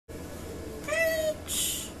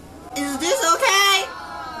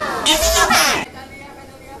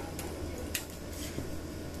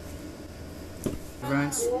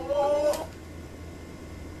Runs.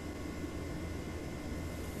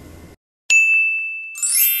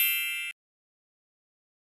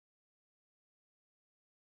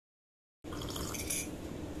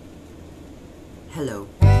 Hello.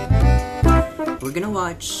 We're gonna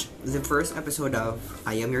watch the first episode of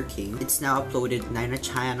I Am Your King. It's now uploaded na in a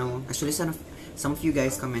channel. Actually, some of you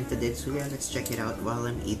guys commented it, so yeah, let's check it out while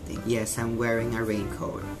I'm eating. Yes, I'm wearing a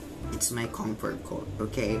raincoat. It's my comfort coat,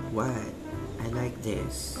 okay? What? I like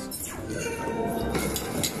this.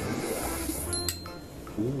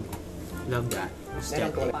 Ooh, love that.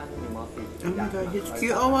 Step. Oh my god, it's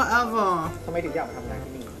cute. Oh, whatever.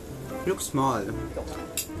 Looks small.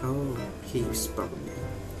 Oh, he's probably.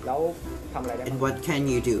 And what can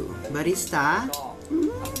you do? Barista?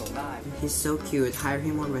 He's so cute. Hire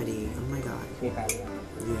him already. Oh my god. You have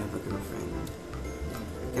a girlfriend.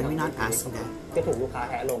 Can we not ask that?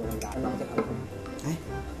 Eh?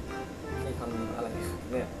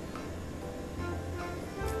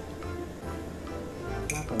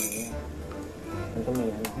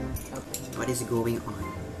 What is going on?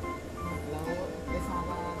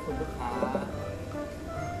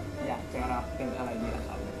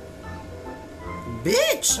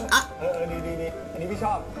 Bitch! Ah! ดีอันนี้พี่ช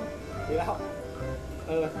อบดีแล้ว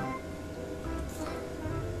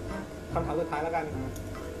คำถามสุดท้ายแล้วกัน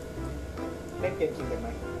เล่นเกมจริงเป็นไหม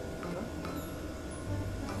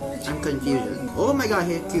I'm confused. Oh my god,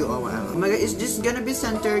 he's cute. Oh wow. Oh my god, is this gonna be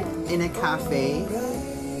centered in a cafe?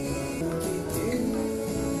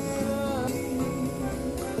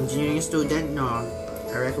 Engineering student, no.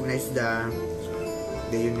 I recognize the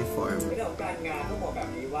uniform.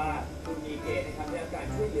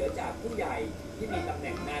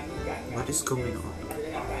 What is going on?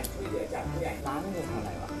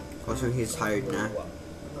 Also, he's hired now.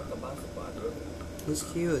 He's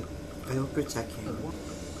cute. I will protect him.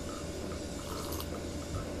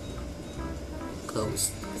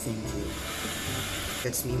 Closed. Thank you.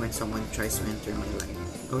 That's me when someone tries to enter my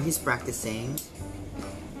life. Oh, he's practicing.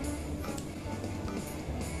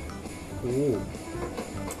 Ooh.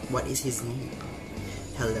 What is his name?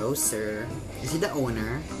 Hello, sir. Is he the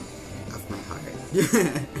owner of my heart?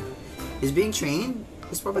 He's being trained?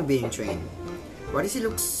 He's probably being trained. Why does he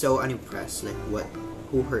look so unimpressed? Like, what?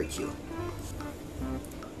 Who hurt you?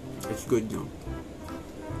 It's good, no?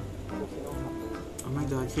 Oh my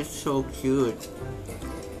god, he's so cute.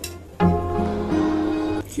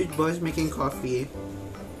 Cute boys making coffee.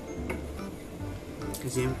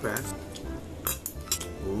 Is he impressed?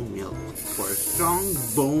 Oh, milk for strong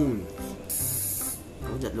bones.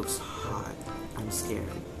 Oh, that looks hot. I'm scared.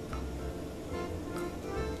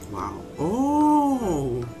 Wow.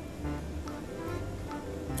 Oh!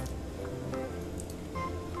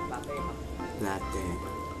 Latte.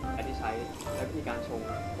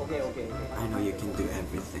 I know you can do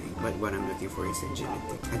everything, but what I'm looking for is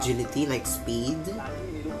agility. Agility, like speed.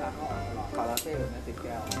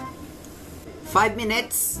 5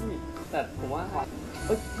 minutes?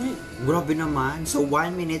 Grabe naman. So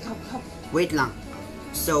 1 minute. Wait lang.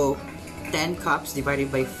 So 10 cups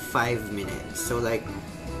divided by 5 minutes. So like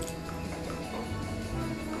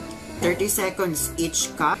 30 seconds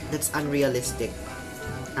each cup. That's unrealistic.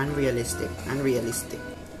 Unrealistic.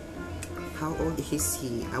 How old is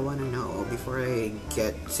he? I wanna know before I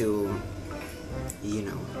get to, you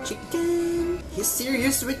know, chicken. He's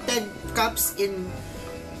serious with 10 cups in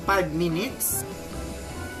 5 minutes?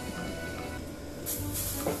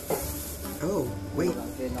 Oh, wait.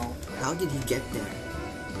 How did he get there?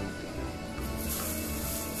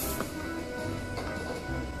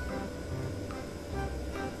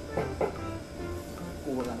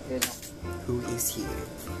 Who is he?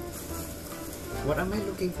 What am I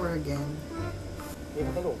looking for again?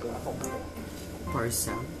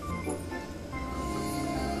 Parcel.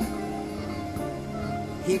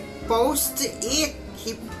 He posts it!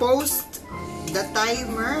 He posts the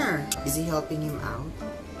timer! Is he helping him out?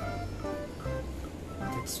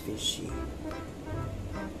 That's fishy.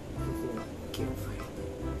 Careful.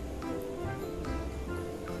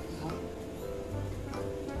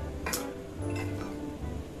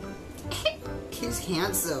 He's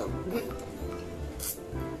handsome.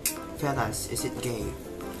 Fellas, is it gay?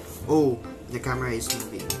 Oh, the camera is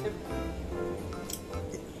moving.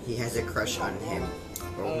 He has a crush on him.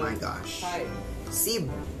 Oh my gosh. Sib!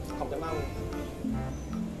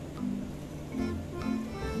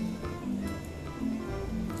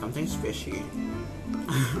 Something's fishy.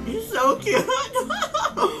 He's so cute!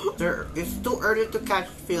 It's too early to catch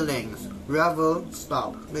feelings. Revel,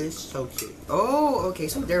 stop. But it's so cute. Oh, okay,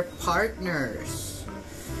 so they're partners.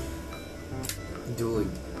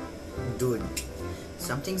 Dude,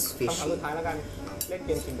 something's คำถาม fishy. สุดท้ายแล้วกันเล่นเก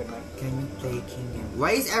มคิงกันไหม Can you play king game?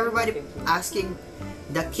 Why is everybody asking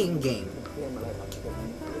the king game? เล่นอะไรครับผม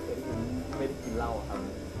ไม่ได้กินเหล้าครับ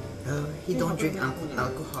He don't drink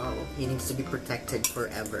alcohol. He needs to be protected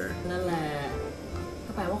forever. นั่นแหละ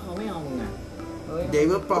ก็แปลว่าเขาไม่เอามึงอ่ะ They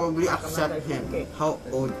will probably accept him. How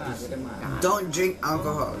old is he? Don't drink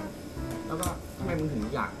alcohol. แล้วก็ทำไมมึงถึง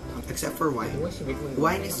อยากทำ Except for wine. ว่าชีวิตมึง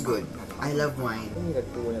Wine is good. I love wine. ไม่มีแต่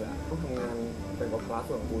กูเลยแหละต้องทำงานเป็นกับคลาส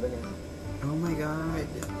ส่วนของกูด้วยเนี่ย Oh my god.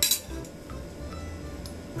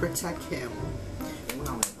 Protect him. มึงเ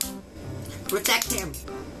อา Protect him.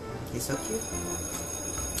 He's so cute.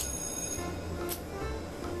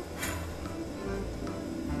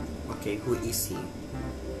 Okay, who is he?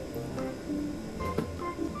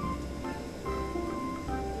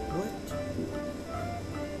 What?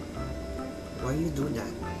 Why you do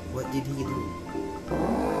that? What did he do?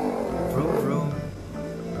 Bro.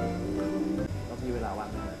 เรามีเวลาว่าง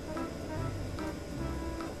นะ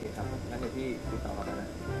โอเคครับงั้นเดี๋ยวพี่ติดต่อกลับมานะ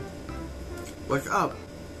What's up?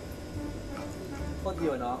 โคตรเดี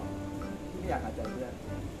ยวเนาะไม่อยากหาใจเพื่อน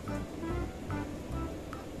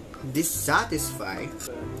Dissatisfied?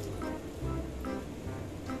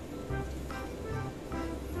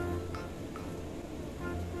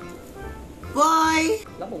 Why?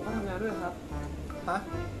 แล้วผมก็ทำงานด้วยครับฮะ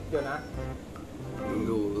เดี๋ยวนะ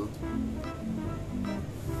Rule.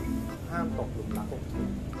 ห้ามตกหลุมรักผม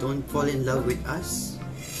Don't fall in love with us.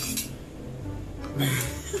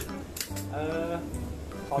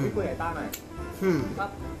 ขอพี่คุยกับไอ้ต้าหน่อย ครั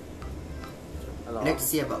บ Let's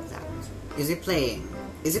see about that. Is he playing?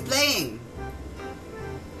 Is he playing?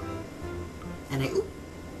 And I oop.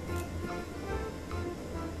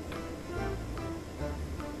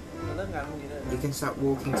 เริ่มงานพรุ่งนี้เลย You can start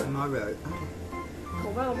walking tomorrow. Okay. ผ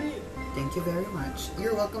มว่าพี่ Thank you very much.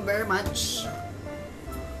 You're welcome very much.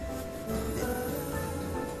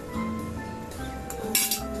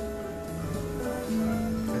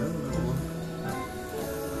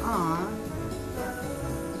 Oh. Aww.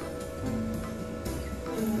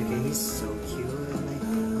 Okay, he's so cute. Like,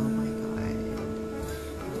 oh my god.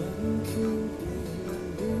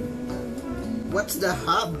 What's the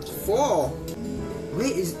hub for?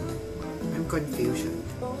 Wait, I'm confused.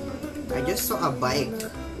 I just saw a bike.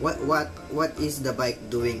 What is the bike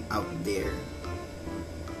doing out there?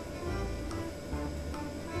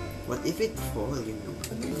 What if it fall, you know?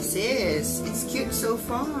 Sis, it's cute so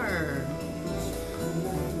far.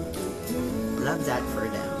 Love that for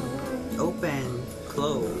them. Open,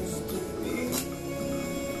 close.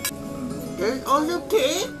 There's also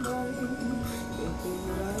cake?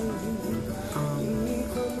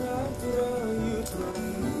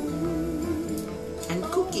 And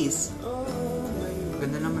cookies.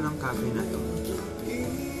 Ganda naman ang cafe na to.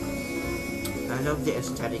 I love the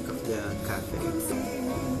aesthetic of the cafe.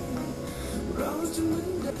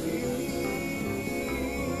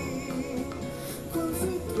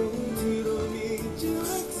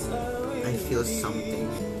 I feel something.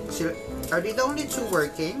 Are they the only two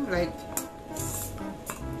working? Like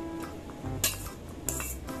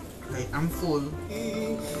I'm full.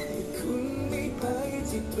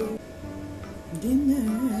 Dinner.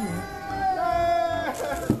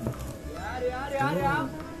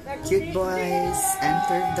 Cute boys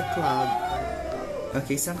entered the club.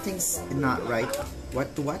 Okay, something's not right. What?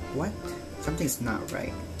 Something's not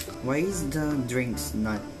right. Why is the drinks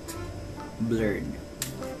not blurred?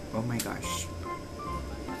 Oh my gosh.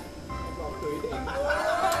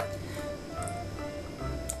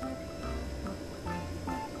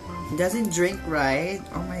 He doesn't drink right?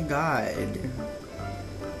 Oh my god.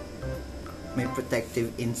 My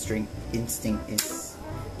protective instinct is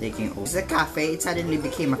taking over. It's a cafe, it suddenly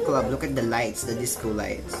became a club. Look at the lights, the disco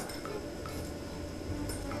lights.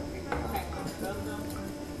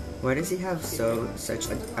 Why does he have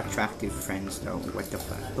such attractive friends though? What the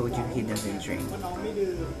fuck? Told you he doesn't drink.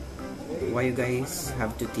 Why you guys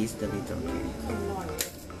have to tease the little kid?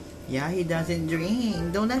 Yeah, he doesn't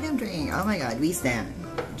drink. Don't let him drink. Oh my god, we stand.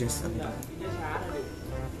 Just a little.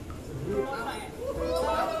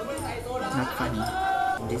 Not funny.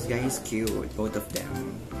 This guy is cute, both of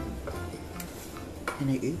them.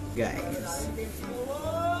 And I eat, guys.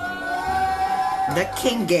 The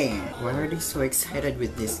king game. Why are they so excited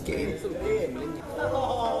with this game?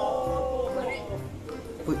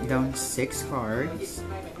 Put down 6 cards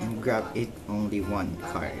and grab it only 1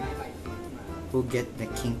 card. Who get the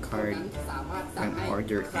king card can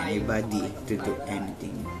order anybody to do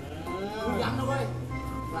anything.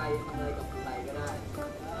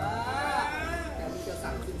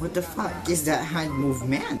 What the fuck is that hand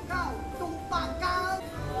movement?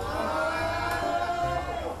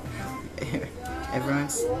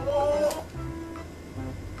 Everyone's...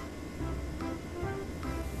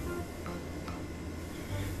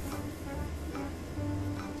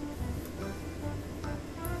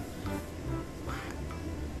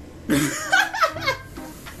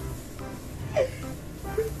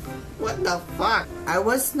 What the fuck? I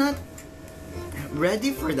was not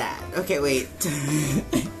ready for that. Okay, wait.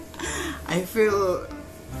 I feel...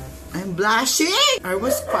 I'm blushing! I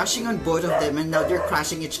was crushing on both of them and now they're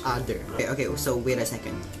crushing each other. Okay, so wait a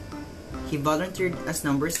second. He volunteered as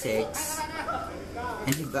number 6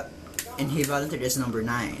 and he volunteered as number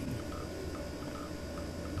 9.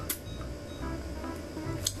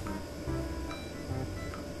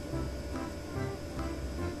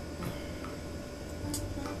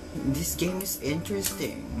 This game is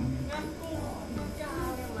interesting.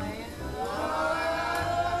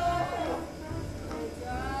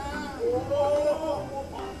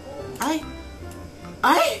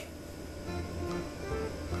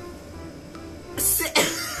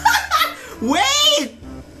 Wait!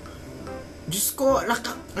 Just go, like,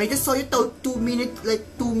 I just saw you 2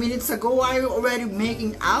 minutes ago. Why are you already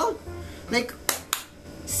making out? Like,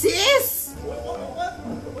 sis!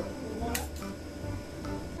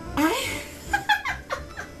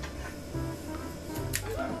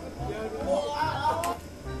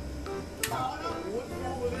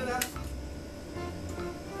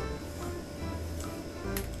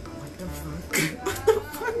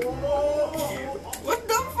 What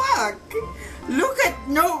the fuck? Look at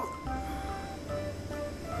no.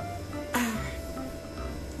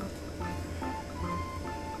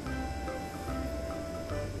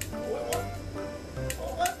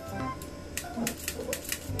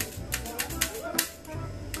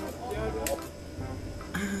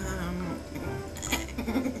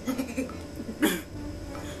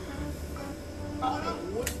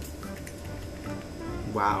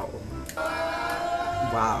 Wow.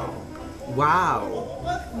 Wow. Wow.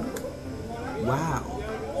 Wow.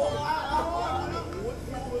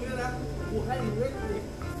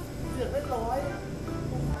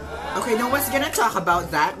 Okay, no one's gonna talk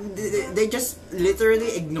about that. They just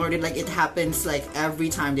literally ignored it like it happens like every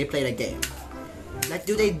time they play the game. Like,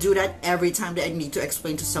 do they do that every time that I need to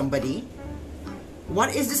explain to somebody?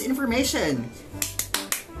 What is this information?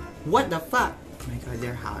 What the fuck? Oh my god,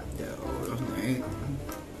 they're hot though. Okay.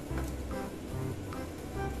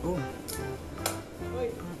 Oh.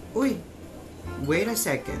 Uy. Wait a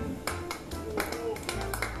second.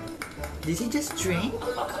 Did he just drink?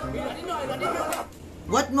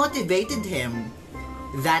 What motivated him?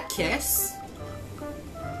 That kiss?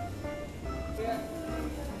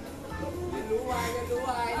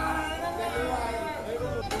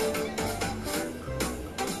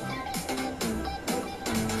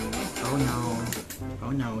 Oh no. Oh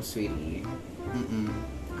no, sweetie.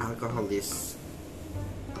 Alcohol is...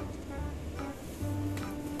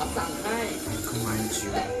 I command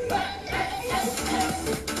you.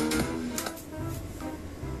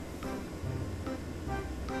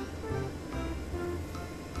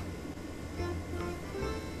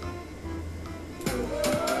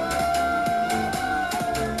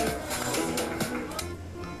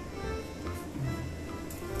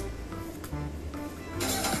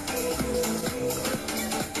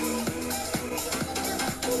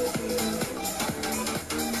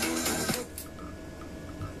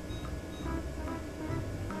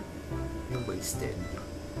 Wasted.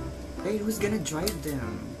 Hey, who's gonna drive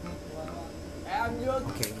them?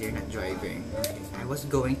 Okay, they're not driving. Okay. I was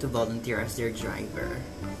going to volunteer as their driver.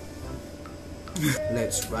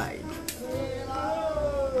 Let's ride.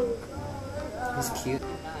 He's cute.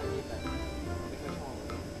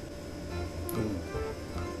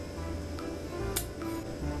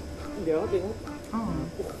 Oh.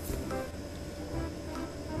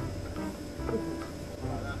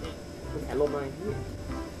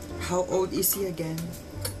 How old is he again?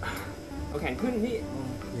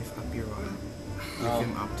 Lift up your arm. Lift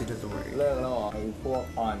him up to the Lord.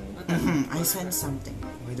 I sense something.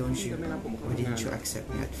 Why didn't you accept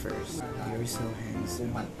me at first? You're so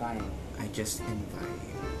handsome. I just invite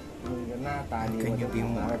you. How can you be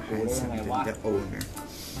more handsome than the owner?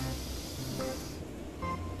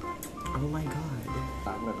 Oh my god.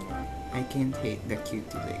 I can't hate the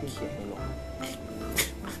cutie like you.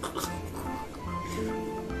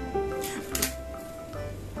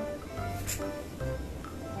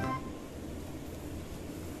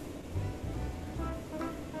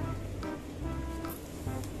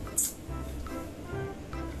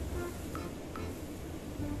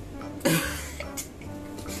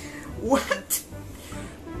 What?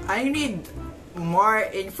 I need more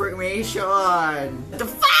information. What the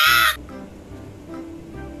fuck?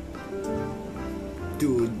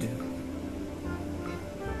 Dude.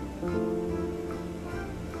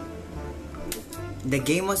 The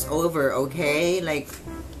game was over, okay? Like...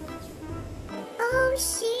 Oh,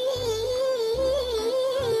 shit!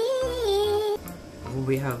 Oh,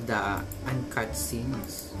 we have the uncut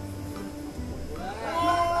scenes.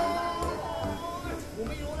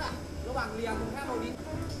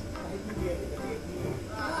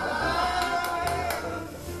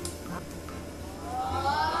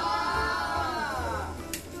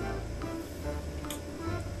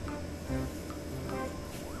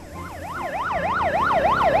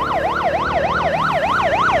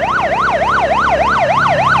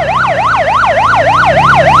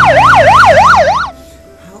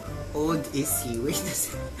 Is he? Wait a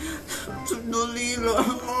second. Sandali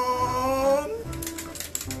lang.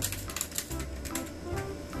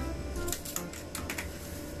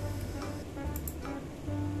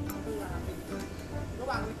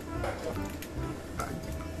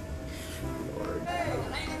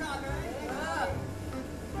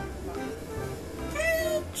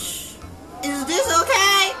 Is this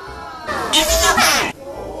okay? Is it okay?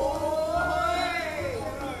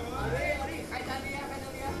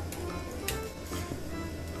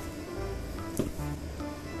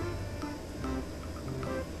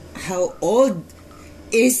 How old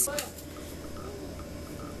is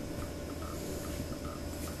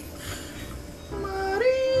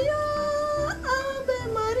Maria? Ave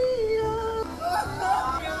Maria.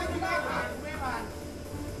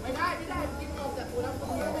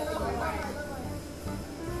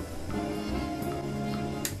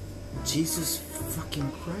 Jesus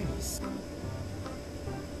fucking Christ.